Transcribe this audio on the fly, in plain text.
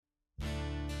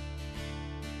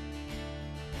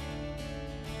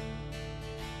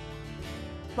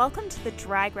Welcome to the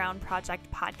Dry Ground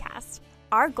Project podcast.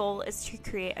 Our goal is to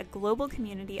create a global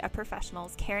community of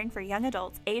professionals caring for young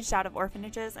adults aged out of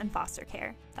orphanages and foster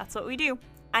care. That's what we do.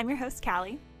 I'm your host,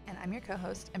 Callie. And I'm your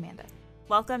co-host, Amanda.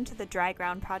 Welcome to the Dry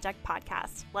Ground Project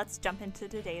podcast. Let's jump into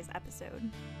today's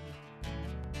episode.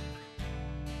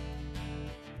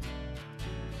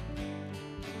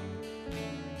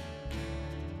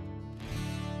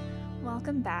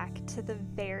 Welcome back to the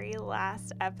very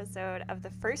last episode of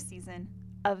the first season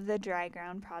of the Dry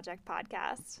Ground Project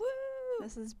podcast. Woo!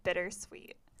 This is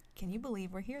bittersweet. Can you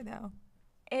believe we're here, though?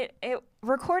 It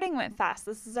recording went fast.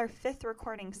 This is our 5th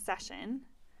recording session.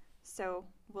 So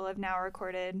we'll have now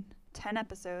recorded 10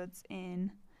 episodes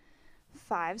in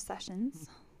 5 sessions.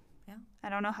 Yeah. I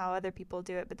don't know how other people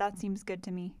do it, but that seems good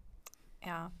to me.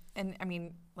 Yeah. And I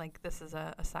mean, like, this is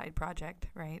a side project,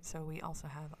 right? So we also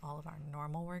have all of our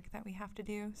normal work that we have to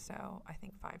do. So I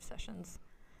think 5 sessions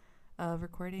of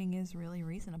recording is really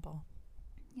reasonable.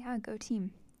 Yeah, go team.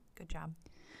 Good job.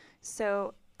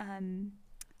 So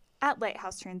at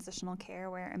Lighthouse Transitional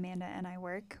Care, where Amanda and I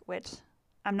work, which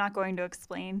I'm not going to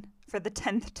explain for the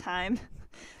 10th time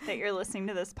that you're listening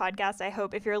to this podcast. I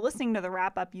hope if you're listening to the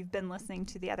wrap-up, you've been listening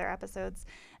to the other episodes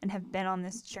and have been on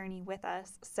this journey with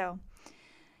us. So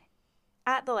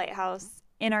at the Lighthouse,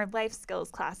 in our life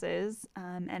skills classes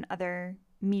and other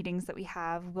meetings that we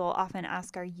have, we'll often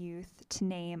ask our youth to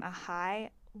name a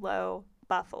high, low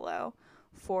buffalo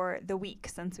for the week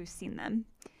since we've seen them.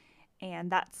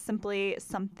 And that's simply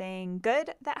something good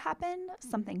that happened,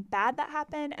 something bad that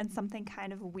happened, and something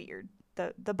kind of weird,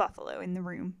 the buffalo in the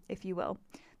room, if you will,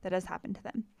 that has happened to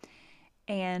them.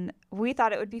 And we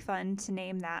thought it would be fun to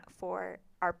name that for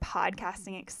our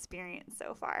podcasting experience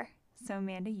so far. So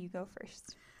Amanda, you go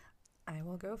first. I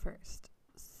will go first.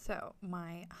 So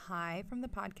my high from the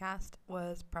podcast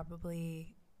was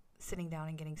probably sitting down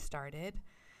and getting started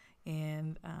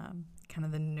and kind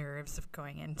of the nerves of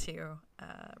going into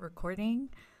recording,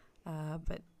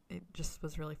 but it just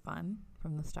was really fun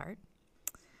from the start.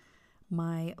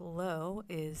 My low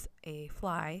is a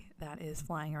fly that is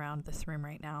flying around this room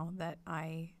right now that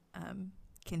I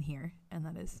can hear, and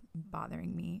that is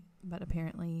bothering me, but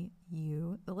apparently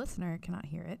you, the listener, cannot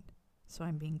hear it, so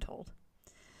I'm being told.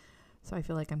 So I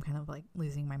feel like I'm kind of like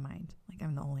losing my mind, like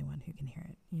I'm the only one who can hear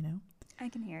it, you know? I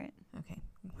can hear it. Okay,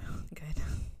 good.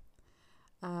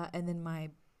 And then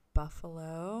my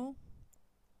buffalo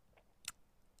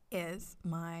is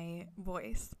my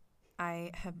voice.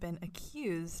 I have been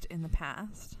accused in the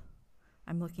past.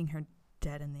 I'm looking her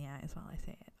dead in the eyes while I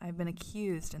say it. I've been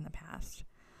accused in the past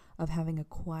of having a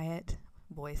quiet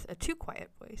voice, a too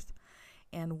quiet voice.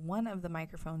 And one of the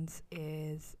microphones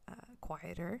is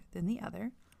quieter than the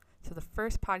other. So the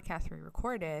first podcast we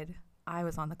recorded, I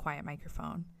was on the quiet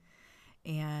microphone,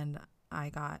 and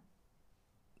I got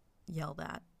yelled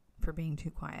at for being too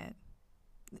quiet.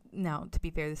 Now, to be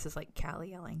fair, this is like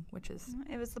Callie yelling, which is...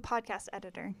 It was the podcast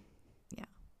editor. Yeah.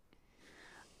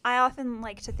 I often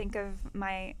like to think of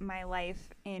my life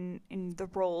in the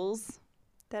roles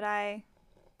that I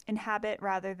inhabit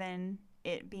rather than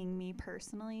it being me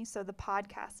personally. So the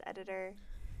podcast editor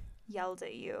yelled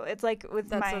at you. It's like with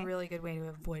That's a really good way to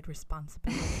avoid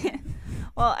responsibility.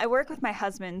 Well, I work with my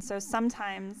husband, so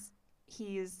sometimes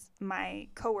he's my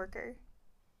coworker,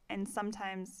 and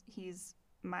sometimes he's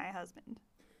my husband.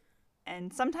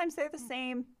 And sometimes they're the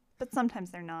same, but sometimes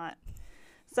they're not.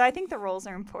 So I think the roles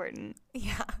are important.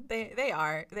 Yeah, they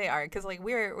are. They are, because like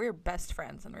we're best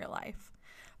friends in real life,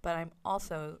 but I'm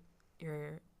also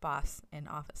your boss in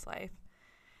office life.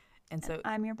 And so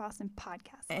I'm your boss in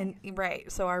podcast and life.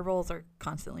 Right. So our roles are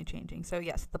constantly changing. So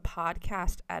yes, the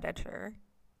podcast editor,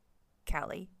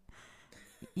 Callie,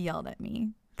 yelled at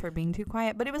me for being too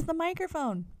quiet, but it was the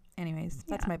microphone. Anyways,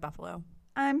 that's my buffalo.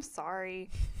 I'm sorry.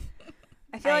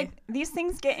 I feel like these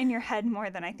things get in your head more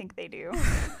than I think they do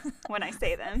when I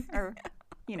say them. Or,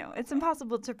 you know, it's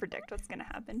impossible to predict what's going to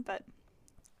happen,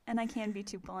 and I can be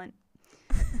too blunt.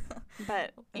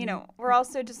 But, you know, we're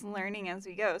also just learning as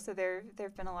we go. So there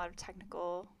have been a lot of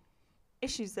technical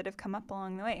issues that have come up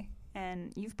along the way.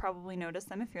 And you've probably noticed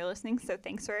them if you're listening. So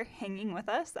thanks for hanging with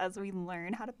us as we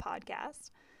learn how to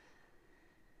podcast.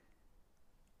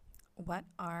 What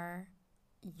are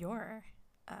your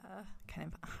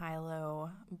kind of high-low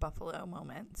buffalo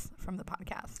moments from the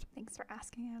podcast? Thanks for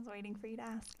asking. I was waiting for you to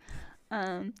ask.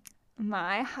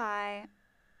 My high,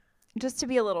 just to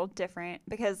be a little different,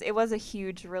 because it was a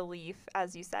huge relief,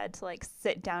 as you said, to like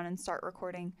sit down and start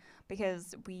recording,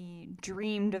 because we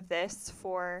dreamed of this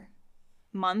for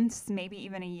months, maybe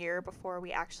even a year before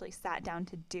we actually sat down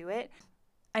to do it.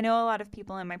 I know a lot of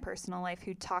people in my personal life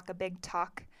who talk a big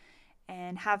talk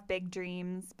and have big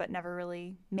dreams, but never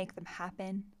really make them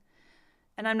happen.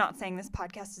 And I'm not saying this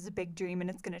podcast is a big dream and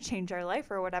it's going to change our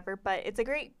life or whatever, but it's a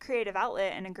great creative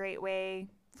outlet and a great way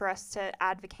for us to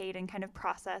advocate and kind of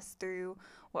process through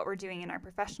what we're doing in our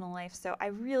professional life. So I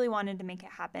really wanted to make it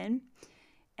happen.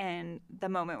 And the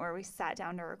moment where we sat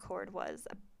down to record was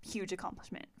a huge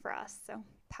accomplishment for us. So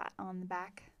pat on the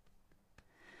back.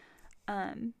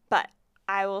 But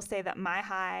I will say that my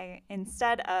high,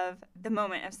 instead of the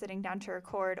moment of sitting down to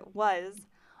record, was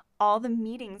all the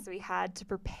meetings we had to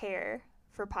prepare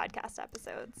for podcast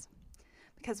episodes.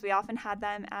 Because we often had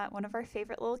them at one of our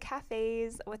favorite little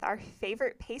cafes with our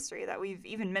favorite pastry that we've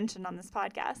even mentioned on this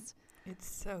podcast. It's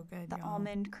so good, The y'all.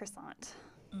 almond croissant.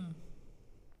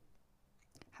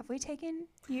 Have we taken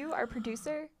you, our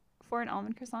producer, for an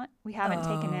almond croissant? We haven't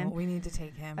taken him. We need to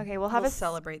take him. Okay, we'll have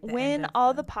celebrate the when end of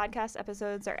all the podcast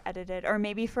episodes are edited, or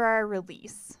maybe for our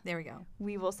release. There we go.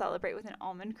 We will celebrate with an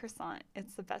almond croissant.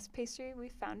 It's the best pastry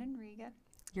we've found in Riga.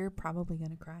 You're probably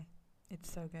gonna cry.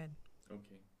 It's so good.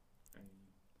 Okay. I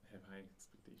have high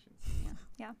expectations.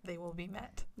 Yeah. They will be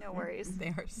met. No worries. They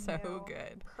are so No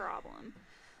good. problem.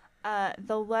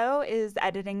 The low is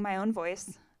editing my own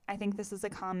voice. I think this is a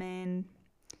common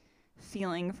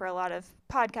feeling for a lot of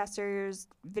podcasters,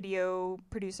 video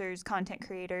producers, content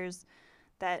creators,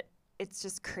 that it's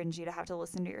just cringy to have to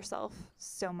listen to yourself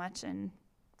so much and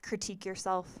critique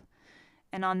yourself.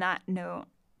 And on that note,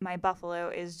 my buffalo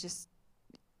is just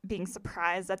being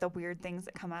surprised at the weird things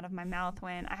that come out of my mouth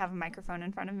when I have a microphone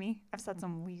in front of me. I've said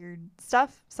some weird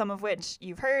stuff, some of which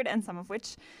you've heard and some of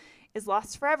which is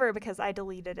lost forever because I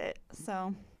deleted it.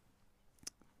 So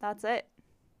that's it.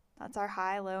 That's our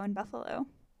high, low, and buffalo.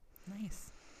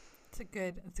 Nice. It's a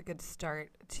good start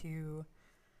to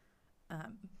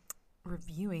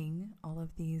reviewing all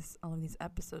of these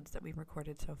episodes that we've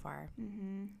recorded so far.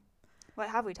 Mm-hmm. What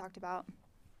have we talked about?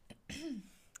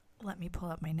 Let me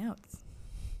pull up my notes.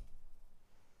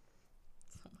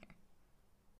 Somewhere.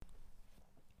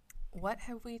 What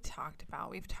have we talked about?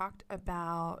 We've talked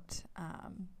about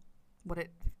what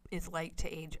it is like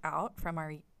to age out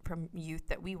from youth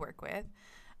that we work with.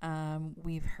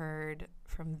 We've heard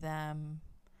from them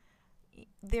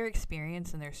their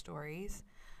experience and their stories.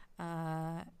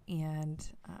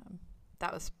 And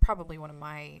that was probably one of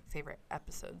my favorite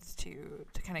episodes to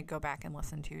kind of go back and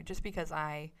listen to, just because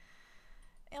I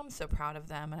am so proud of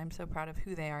them and I'm so proud of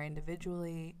who they are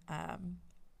individually,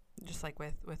 just like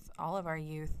with all of our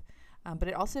youth. But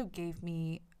it also gave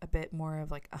me a bit more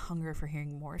of like a hunger for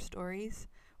hearing more stories,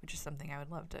 which is something I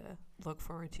would love to look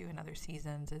forward to in other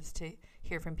seasons, is to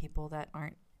hear from people that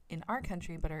aren't in our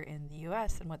country but are in the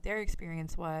U.S. and what their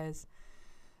experience was,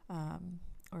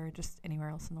 or just anywhere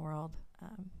else in the world.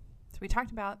 So we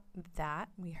talked about that.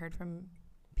 We heard from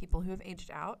people who have aged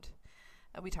out.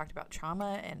 We talked about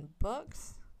trauma and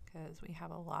books, because we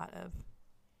have a lot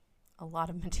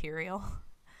of material.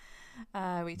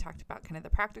 We talked about kind of the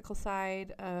practical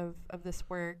side of this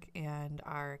work and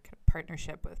our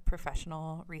partnership with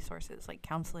professional resources like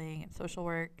counseling and social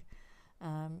work.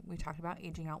 We talked about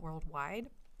aging out worldwide,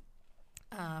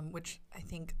 which I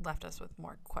think left us with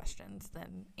more questions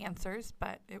than answers,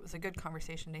 but it was a good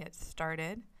conversation to get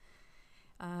started.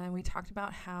 We talked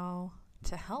about how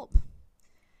to help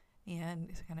and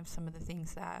kind of some of the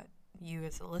things that you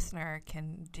as a listener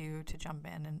can do to jump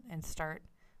in and start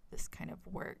this kind of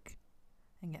work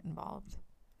and get involved.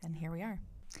 And here we are.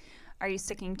 Are you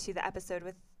sticking to the episode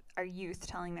with our youth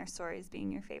telling their stories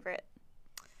being your favorite?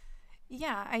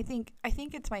 Yeah, I think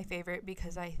it's my favorite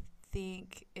because I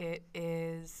think it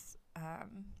is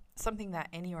something that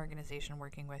any organization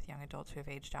working with young adults who have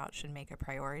aged out should make a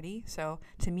priority. So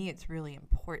to me, it's really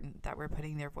important that we're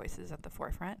putting their voices at the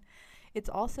forefront. It's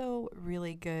also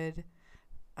really good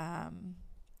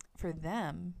for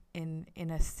them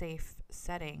in a safe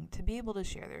setting to be able to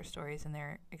share their stories and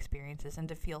their experiences and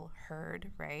to feel heard,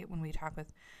 right? When we talk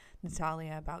with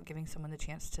Natalia about giving someone the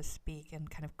chance to speak and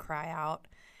kind of cry out,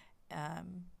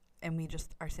 and we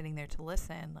just are sitting there to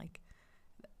listen, like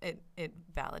it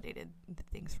validated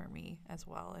things for me as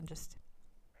well, and just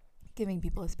giving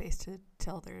people a space to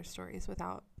tell their stories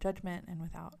without judgment and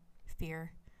without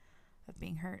fear of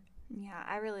being hurt. Yeah,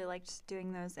 I really liked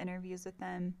doing those interviews with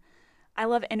them. I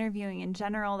love interviewing in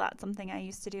general. That's something I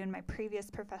used to do in my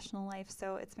previous professional life,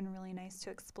 so it's been really nice to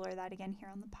explore that again here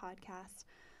on the podcast.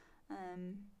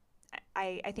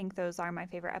 I think those are my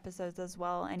favorite episodes as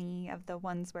well, any of the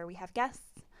ones where we have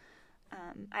guests.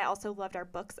 I also loved our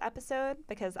books episode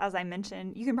because, as I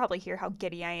mentioned, you can probably hear how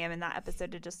giddy I am in that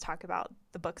episode to just talk about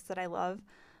the books that I love.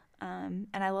 And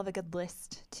I love a good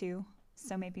list, too.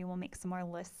 So maybe we'll make some more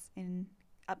lists in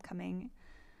upcoming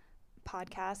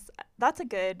podcasts. That's a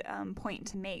good point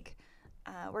to make.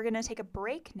 We're going to take a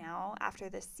break now after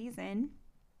this season.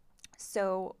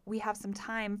 So we have some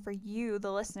time for you,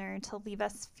 the listener, to leave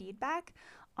us feedback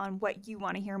on what you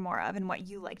want to hear more of and what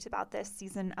you liked about this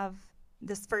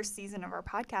first season of our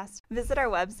podcast. Visit our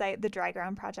website,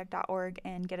 thedrygroundproject.org,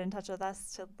 and get in touch with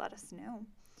us to let us know.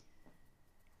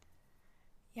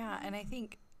 Yeah, and I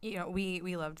think,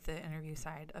 we loved the interview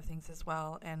side of things as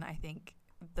well. And I think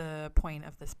the point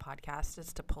of this podcast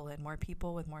is to pull in more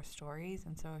people with more stories.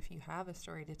 And so if you have a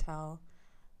story to tell,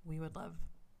 we would love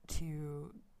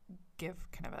to give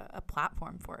kind of a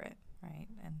platform for it, right?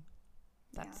 And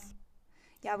that's...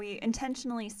 Yeah, we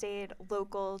intentionally stayed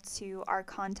local to our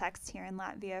context here in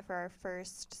Latvia for our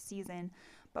first season,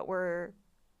 but we're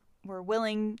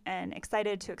willing and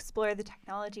excited to explore the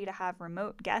technology to have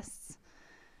remote guests.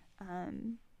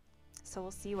 So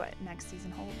we'll see what next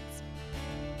season holds.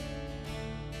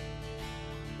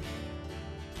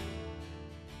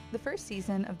 The first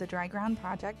season of the Dry Ground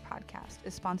Project podcast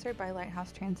is sponsored by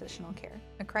Lighthouse Transitional Care,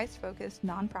 a Christ-focused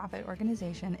nonprofit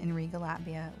organization in Riga,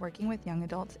 Latvia, working with young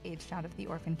adults aged out of the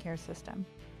orphan care system.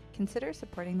 Consider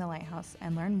supporting the Lighthouse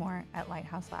and learn more at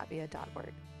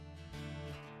lighthouselatvia.org.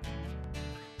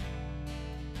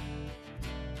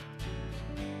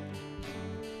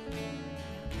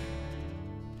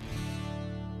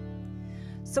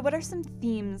 So what are some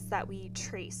themes that we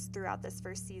trace throughout this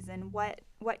first season? What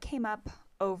came up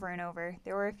over and over?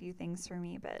 There were a few things for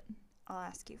me, but I'll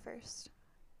ask you first.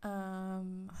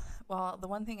 Well, the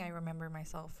one thing I remember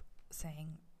myself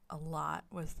saying a lot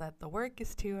was that the work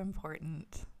is too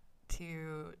important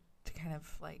to kind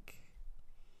of like...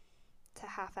 To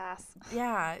half-ass.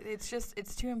 Yeah,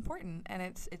 it's too important, and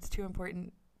it's too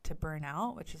important to burn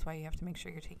out, which is why you have to make sure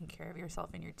you're taking care of yourself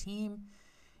and your team.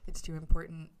 It's too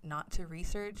important not to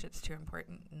research. It's too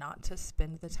important not to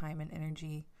spend the time and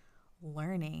energy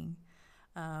learning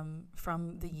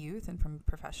from the youth and from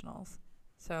professionals.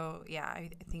 So yeah,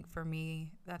 I think for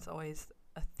me, that's always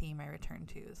a theme I return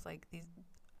to, is like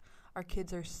our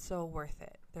kids are so worth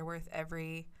it. They're worth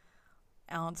every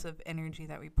ounce of energy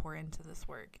that we pour into this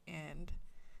work. And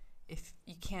if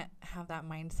you can't have that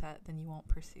mindset, then you won't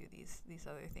pursue these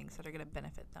other things that are going to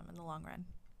benefit them in the long run.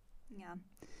 Yeah.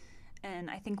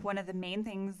 And I think one of the main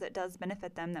things that does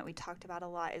benefit them that we talked about a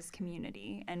lot is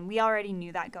community. And we already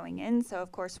knew that going in. So,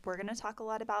 of course, we're going to talk a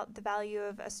lot about the value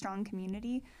of a strong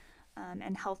community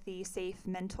and healthy, safe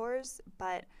mentors.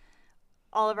 But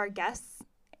all of our guests,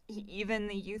 even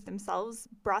the youth themselves,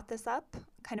 brought this up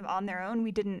kind of on their own.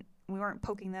 We weren't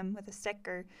poking them with a stick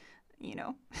or,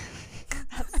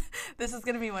 This is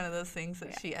going to be one of those things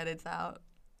that she edits out.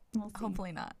 We'll see.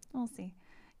 Hopefully not. We'll see.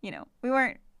 We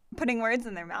weren't putting words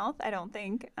in their mouth, I don't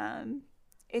think.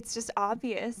 It's just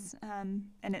obvious, and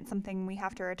it's something we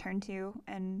have to return to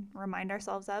and remind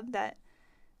ourselves of, that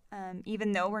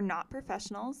even though we're not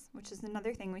professionals, which is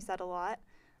another thing we said a lot,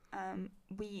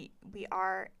 we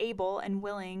are able and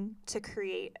willing to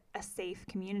create a safe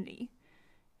community.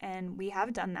 And we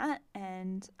have done that,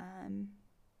 and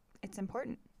it's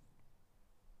important.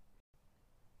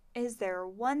 Is there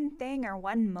one thing or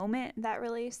one moment that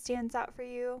really stands out for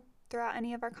you throughout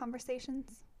any of our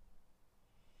conversations?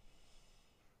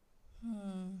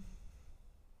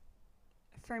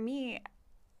 For me,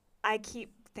 I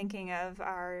keep thinking of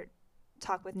our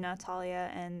talk with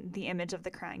Natalia and the image of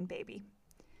the crying baby.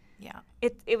 Yeah.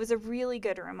 It was a really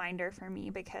good reminder for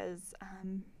me because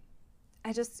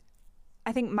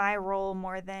I think my role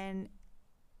more than,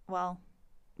 well,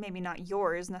 maybe not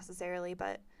yours necessarily,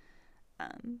 but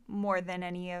more than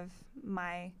any of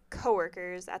my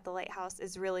coworkers at the Lighthouse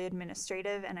is really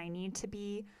administrative, and I need to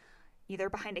be either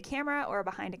behind a camera or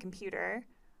behind a computer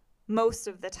most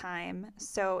of the time.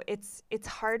 So it's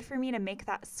hard for me to make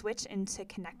that switch into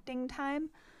connecting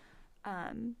time,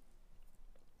 and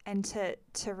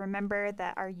to remember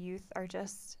that our youth are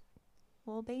just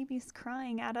little babies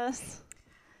crying at us.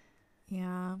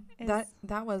 Yeah,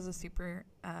 that was a super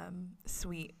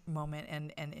sweet moment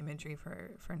and imagery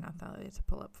for Natalia to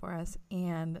pull up for us.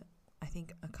 And I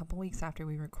think a couple weeks after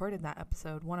we recorded that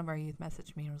episode, one of our youth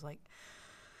messaged me and was like,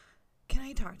 "Can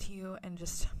I talk to you? And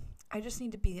I just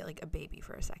need to be like a baby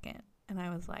for a second." And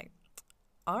I was like,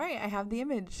 "All right, I have the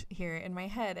image here in my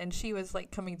head." And she was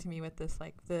like coming to me with this,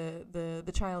 like,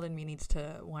 the child in me needs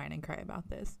to whine and cry about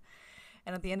this.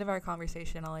 And at the end of our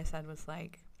conversation, all I said was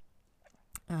like,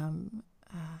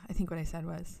 I think what I said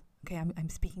was, "Okay, I'm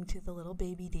speaking to the little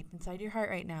baby deep inside your heart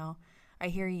right now. I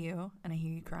hear you, and I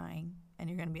hear you crying, and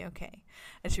you're going to be okay."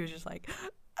 And she was just like,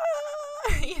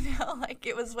 like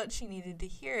it was what she needed to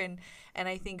hear. And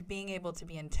I think being able to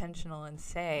be intentional and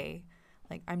say,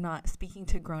 like, I'm not speaking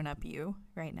to grown-up you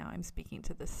right now. I'm speaking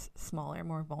to this smaller,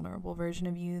 more vulnerable version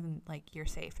of you, and like, you're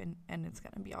safe and it's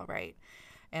going to be all right.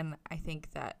 And I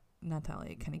think that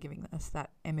Natalia kind of giving us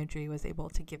that imagery was able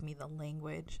to give me the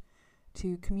language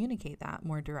to communicate that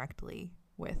more directly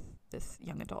with this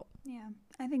young adult. Yeah,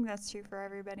 I think that's true for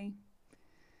everybody.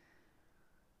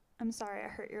 I'm sorry I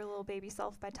hurt your little baby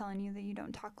self by telling you that you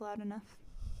don't talk loud enough.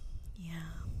 Yeah,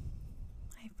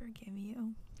 I forgive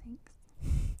you. Thanks.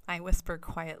 I whisper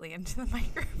quietly into the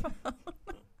microphone.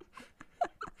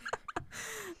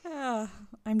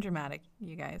 I'm dramatic,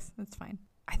 you guys. It's fine.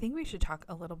 I think we should talk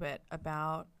a little bit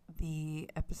about the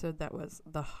episode that was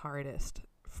the hardest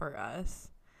for us.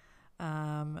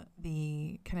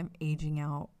 The kind of aging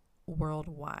out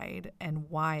worldwide and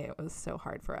why it was so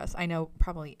hard for us. I know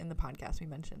probably in the podcast we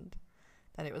mentioned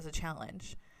that it was a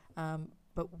challenge.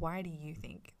 But why do you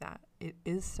think that it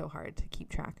is so hard to keep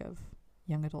track of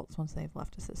young adults once they've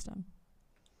left a system?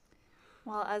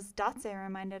 Well, as Datse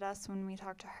reminded us when we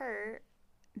talked to her,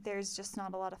 there's just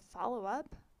not a lot of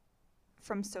follow-up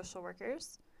from social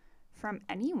workers, from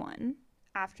anyone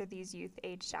after these youth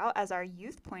aged out. As our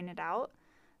youth pointed out,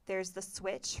 there's the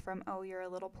switch from, oh, you're a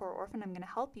little poor orphan, I'm going to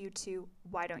help you, to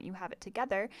why don't you have it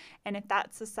together? And if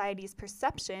that's society's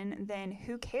perception, then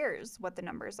who cares what the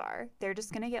numbers are? They're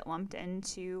just going to get lumped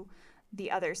into the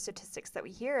other statistics that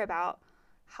we hear about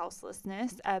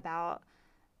houselessness, about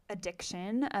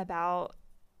addiction, about,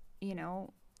 you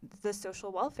know, the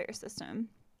social welfare system.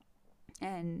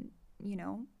 And, you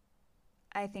know,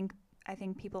 I think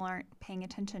people aren't paying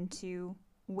attention to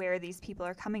where these people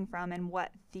are coming from and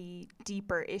what the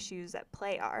deeper issues at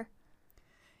play are.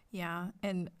 Yeah,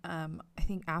 and I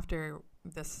think after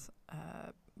this,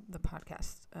 the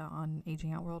podcast on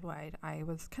Aging Out Worldwide, I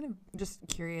was kind of just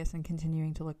curious and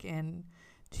continuing to look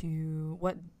into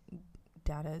what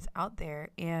data is out there.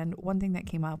 And one thing that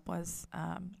came up was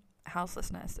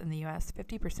houselessness in the U.S.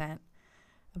 50%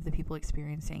 of the people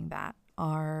experiencing that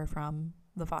are from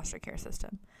the foster care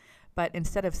system. But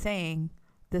instead of saying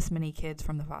this many kids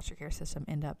from the foster care system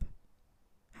end up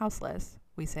houseless,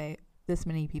 we say this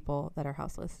many people that are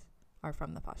houseless are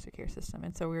from the foster care system.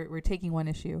 And so we're taking one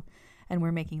issue and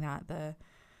we're making that the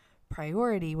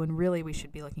priority, when really we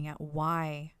should be looking at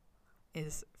why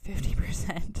is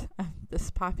 50% of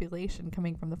this population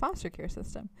coming from the foster care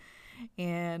system,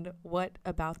 and what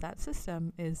about that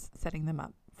system is setting them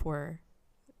up for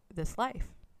this life.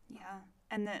 Yeah,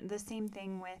 and the same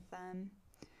thing with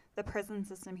the prison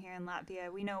system here in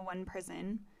Latvia. We know one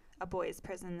prison, a boys'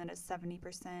 prison, that is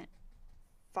 70%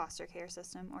 foster care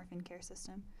system, orphan care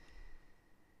system.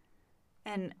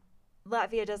 And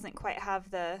Latvia doesn't quite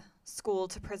have the school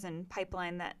to prison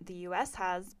pipeline that the U.S.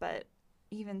 has, but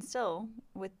even still,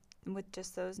 with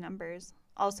just those numbers.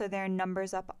 Also, there are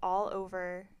numbers up all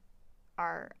over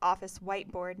our office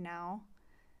whiteboard now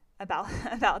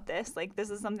about this. Like, this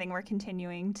is something we're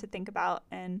continuing to think about,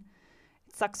 and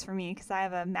it sucks for me because I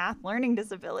have a math learning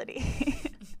disability.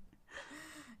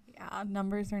 Yeah,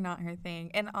 numbers are not her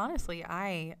thing. And honestly,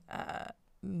 I'm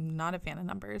not a fan of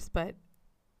numbers, but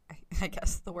I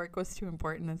guess the work was too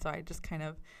important, and so I just kind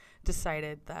of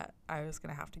decided that I was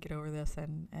going to have to get over this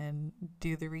and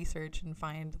do the research and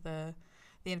find the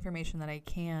information that I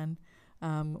can.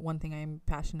 One thing I'm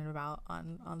passionate about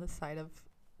on the side of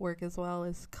work as well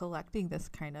is collecting this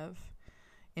kind of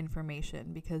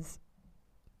information, because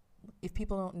if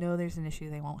people don't know there's an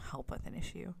issue, they won't help with an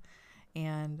issue.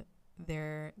 And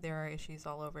there are issues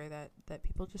all over that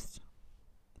people just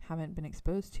haven't been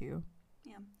exposed to.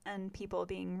 Yeah, and people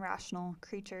being rational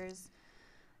creatures,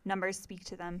 numbers speak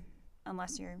to them,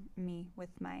 unless you're me with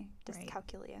my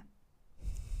dyscalculia. Right.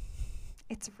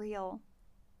 It's real.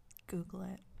 Google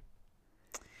it.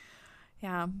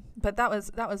 Yeah, but that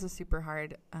was a super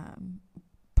hard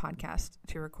podcast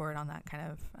to record on that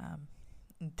kind of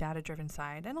data-driven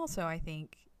side, and also I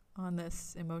think on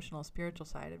this emotional, spiritual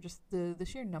side of just the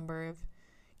sheer number of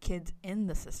kids in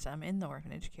the system, in the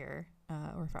orphanage care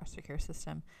or foster care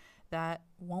system, that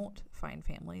won't find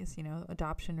families. You know,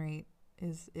 adoption rate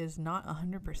is not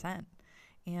 100%,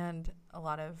 and a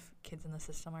lot of kids in the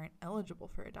system aren't eligible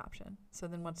for adoption. So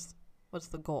then what's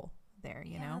the goal there,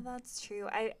 you know? Yeah, that's true.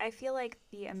 I feel like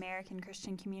the American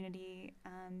Christian community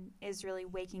is really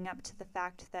waking up to the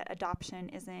fact that adoption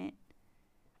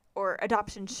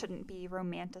shouldn't be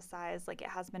romanticized like it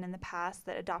has been in the past,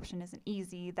 that adoption isn't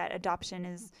easy, that adoption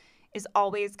is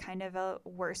always kind of a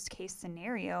worst case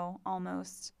scenario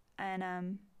almost.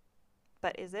 And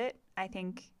but is it? I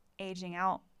think aging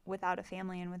out without a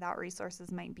family and without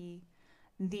resources might be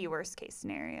the worst case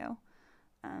scenario.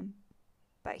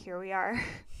 But here we are,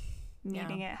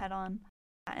 meeting it head on.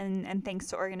 And thanks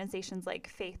to organizations like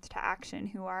Faith to Action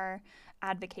who are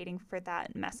advocating for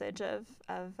that message of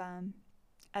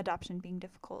adoption being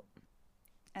difficult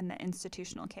and that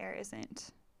institutional care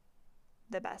isn't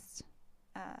the best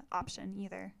option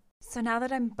either. So now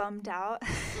that I'm bummed out,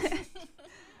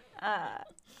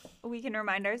 we can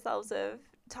remind ourselves of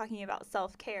talking about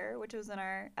self-care, which was in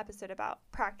our episode about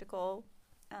practical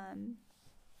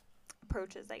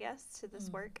approaches, I guess, to this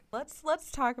work.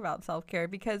 Let's talk about self-care,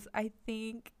 because I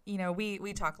think,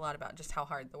 we talk a lot about just how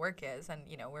hard the work is, and,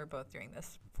 we're both doing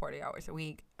this 40 hours a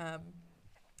week.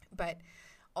 But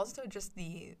also just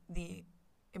the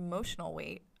emotional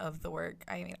weight of the work.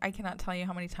 I mean, I cannot tell you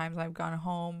how many times I've gone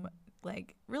home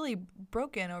like really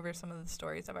broken over some of the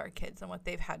stories of our kids and what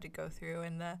they've had to go through,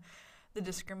 and the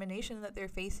discrimination that they're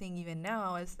facing even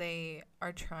now as they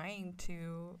are trying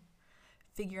to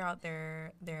figure out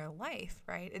their life,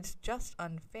 right? It's just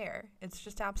unfair. It's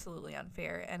just absolutely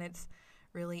unfair. And it's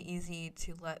really easy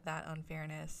to let that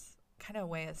unfairness kind of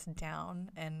weigh us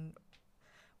down, and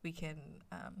we can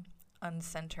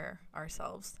uncenter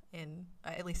ourselves in,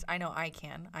 at least I know I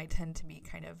can. I tend to be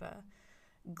kind of a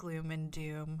gloom and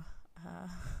doom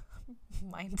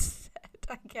mindset,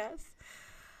 I guess.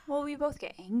 Well, we both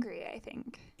get angry, I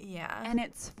think. Yeah. And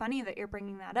it's funny that you're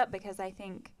bringing that up, because I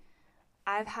think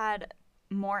I've had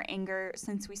more anger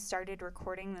since we started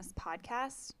recording this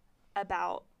podcast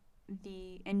about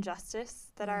the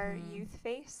injustice that our youth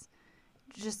face.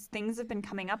 Just things have been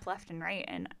coming up left and right.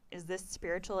 And is this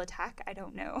spiritual attack? I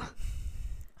don't know.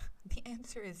 The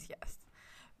answer is yes.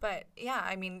 But yeah,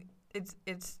 I mean, it's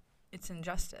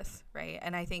injustice, right?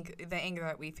 And I think the anger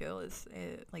that we feel is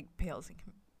like pales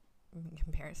in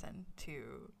comparison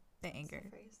to the anger.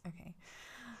 Okay.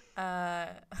 I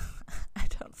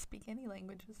don't speak any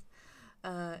languages.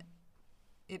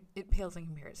 It pales in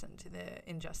comparison to the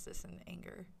injustice and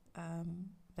anger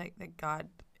that God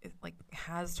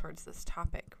has towards this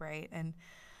topic, right? And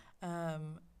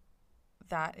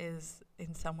that is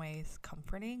in some ways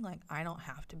comforting. Like, I don't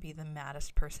have to be the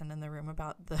maddest person in the room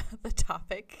about the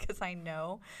topic, because I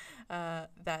know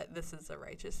that this is a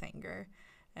righteous anger,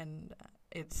 and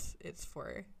it's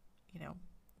for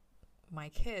my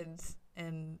kids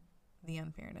and the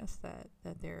unfairness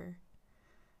that they're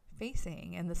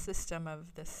facing, and the system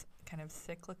of this kind of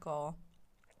cyclical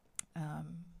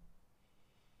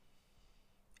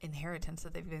inheritance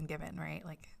that they've been given, right?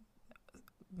 Like,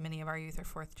 many of our youth are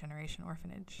fourth generation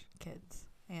orphanage kids,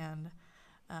 and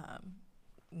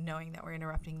knowing that we're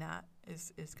interrupting that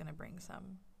is going to bring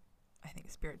some, I think,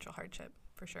 spiritual hardship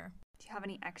for sure. Do you have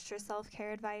any extra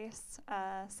self-care advice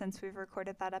since we've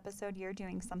recorded that episode? You're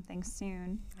doing something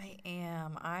soon. I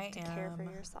am care for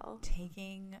yourself.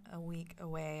 Taking a week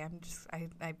away.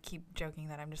 I keep joking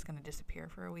that I'm just going to disappear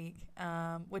for a week,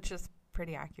 which is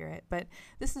pretty accurate. But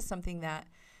this is something that,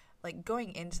 like,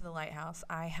 going into the Lighthouse,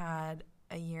 I had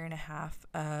a year and a half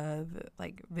of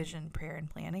like vision, prayer, and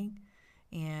planning,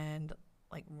 and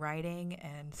like writing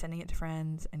and sending it to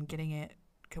friends and getting it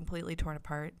completely torn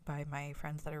apart by my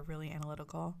friends that are really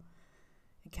analytical.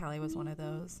 And Callie was one of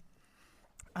those.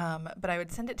 But I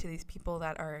would send it to these people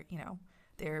that are,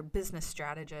 they're business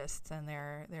strategists, and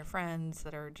they're friends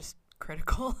that are just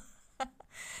critical.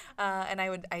 And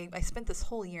I spent this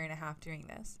whole year and a half doing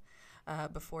this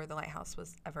before the Lighthouse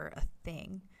was ever a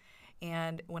thing.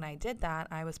 And when I did that,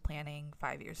 I was planning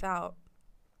 5 years out,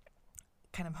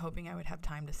 kind of hoping I would have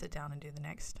time to sit down and do the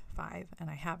next 5, and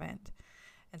I haven't.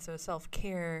 And so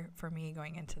self-care for me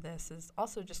going into this is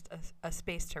also just a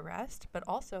space to rest, but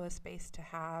also a space to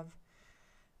have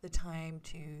the time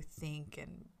to think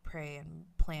and pray and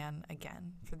plan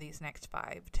again for these next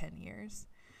 5-10 years,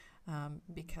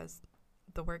 because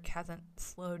the work hasn't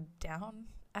slowed down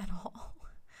at all.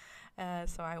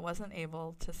 So I wasn't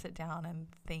able to sit down and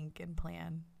think and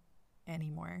plan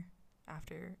anymore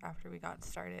after we got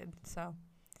started. So,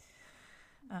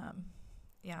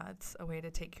 yeah, it's a way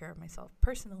to take care of myself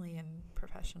personally and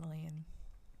professionally and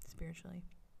spiritually.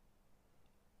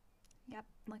 Yep,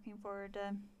 looking forward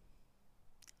to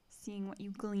seeing what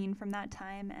you glean from that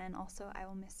time, and also I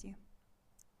will miss you.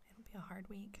 It'll be a hard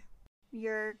week.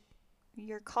 Your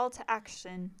call to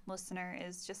action, listener,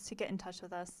 is just to get in touch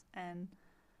with us and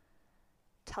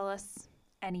tell us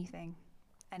anything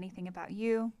about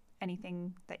you,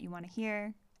 anything that you want to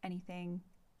hear, anything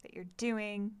that you're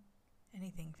doing.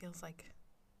 Anything feels like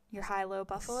your high-low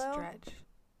buffalo. Stretch.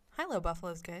 High-low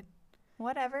buffalo is good.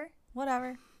 Whatever.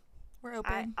 We're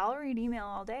open. I'll read email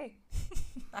all day.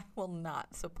 I will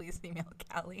not, so please email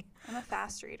Callie. I'm a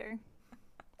fast reader.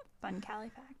 Fun Callie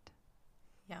fact.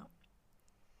 Yeah,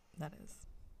 that is.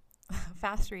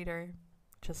 Fast reader,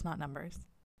 just not numbers.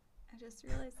 I just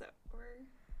realized that we're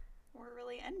We're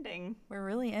really ending. We're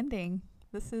really ending.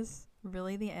 This is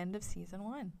really the end of season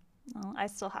 1. Well, I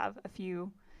still have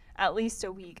at least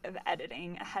a week of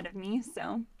editing ahead of me,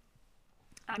 so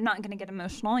I'm not going to get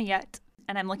emotional yet.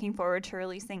 And I'm looking forward to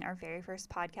releasing our very first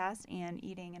podcast and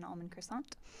eating an almond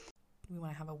croissant. We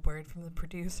want to have a word from the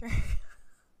producer.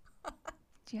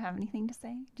 Do you have anything to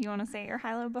say? Do you want to say your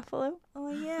Hilo Buffalo?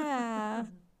 Oh, yeah.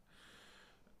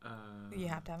 Uh, You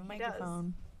have to have a He does.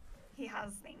 microphone. He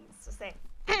has things to say.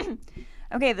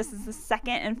 Okay, this is the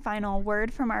second and final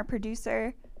word from our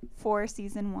producer for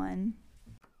season 1.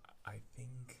 I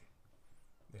think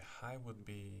the high would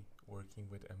be working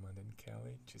with Amanda and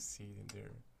Kelly to see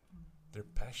their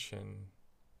passion.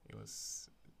 It was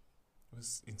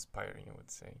inspiring, I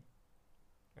would say,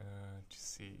 to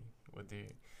see what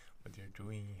they're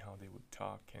doing, how they would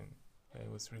talk, and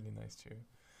it was really nice to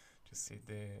see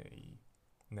they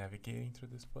navigating through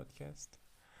this podcast.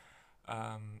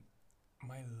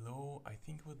 My low, I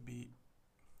think, would be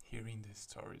hearing the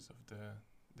stories of the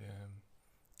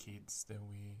kids that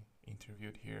we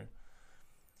interviewed here.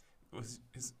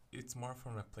 It's more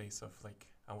from a place of like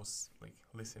I was like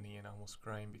listening and almost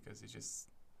crying because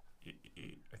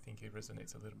I think it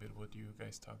resonates a little bit what you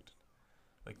guys talked,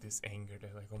 like this anger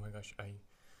that like, oh my gosh,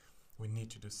 we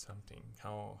need to do something.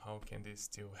 How can this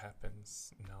still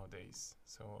happens nowadays?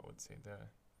 So I would say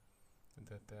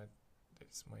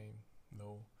that's my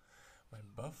low. My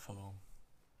buffalo.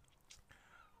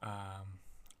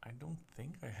 I don't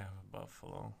think I have a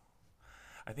buffalo.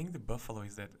 I think the buffalo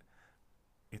is that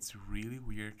it's really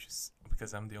weird just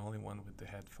because I'm the only one with the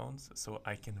headphones, so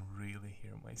I can really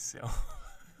hear myself.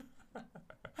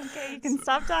 Okay, you can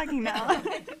stop talking now.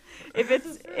 if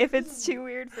it's too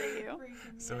weird for you.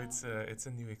 So it's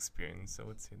a new experience. So I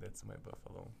would say that's my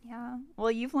buffalo. Yeah.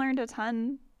 Well, you've learned a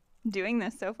ton doing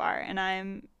this so far, and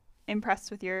I'm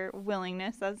impressed with your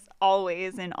willingness, as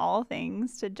always, in all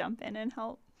things, to jump in and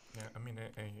help. Yeah, I mean,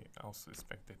 I also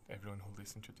expect that everyone who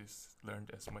listened to this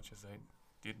learned as much as I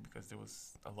did because there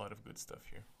was a lot of good stuff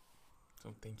here.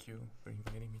 So thank you for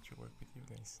inviting me to work with you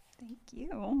guys. Thank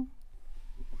you.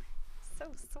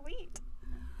 So sweet.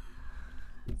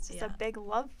 It's just a big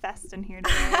love fest in here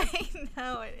today. I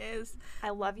know it is.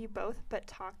 I love you both, but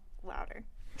talk louder.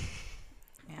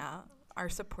 Yeah. Our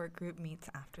support group meets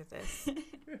after this.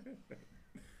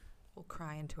 We'll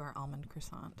cry into our almond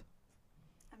croissant.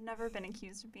 I've never been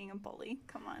accused of being a bully.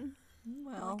 Come on.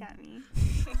 Well, Look at me.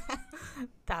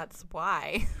 that's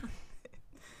why.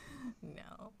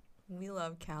 No. We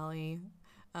love Callie.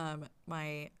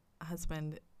 My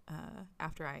husband,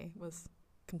 after I was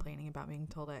complaining about being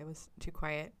told I was too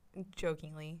quiet,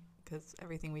 jokingly, because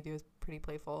everything we do is pretty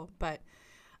playful, but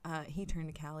he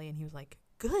turned to Callie and he was like,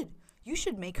 good. You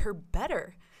should make her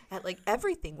better at like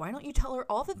everything. Why don't you tell her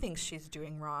all the things she's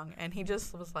doing wrong? And he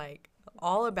just was like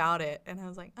all about it. And I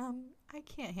was like, I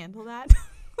can't handle that.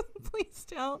 Please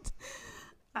don't.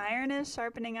 Iron is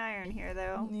sharpening iron here,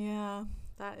 though. Yeah,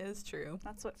 that is true.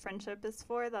 That's what friendship is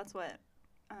for. That's what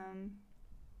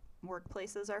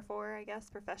workplaces are for, I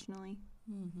guess, professionally.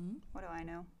 Mm-hmm. What do I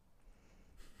know?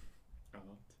 A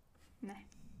lot. Nah.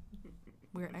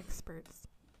 We're experts.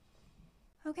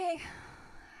 Okay.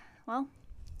 Well,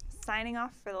 signing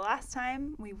off for the last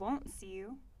time. We won't see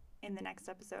you in the next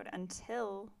episode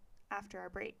until after our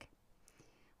break.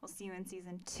 We'll see you in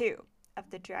season 2 of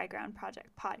the Dry Ground Project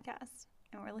podcast,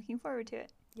 and we're looking forward to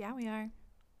it. Yeah, we are.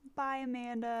 Bye,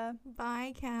 Amanda.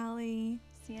 Bye, Callie.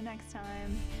 See you next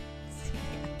time. See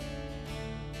ya.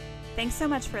 Thanks so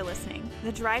much for listening.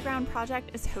 The Dry Ground Project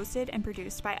is hosted and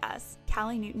produced by us,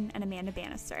 Callie Newton and Amanda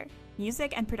Bannister.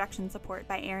 Music and production support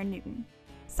by Aaron Newton.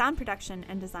 Sound production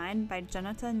and design by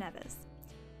Jonathan Neves.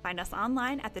 Find us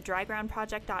online at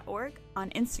thedrygroundproject.org, on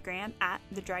Instagram at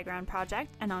thedrygroundproject,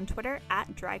 and on Twitter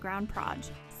at drygroundproj.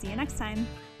 See you next time.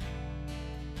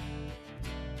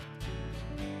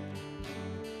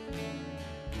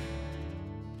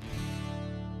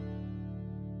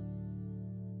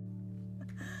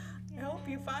 I hope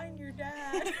you find your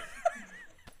dad.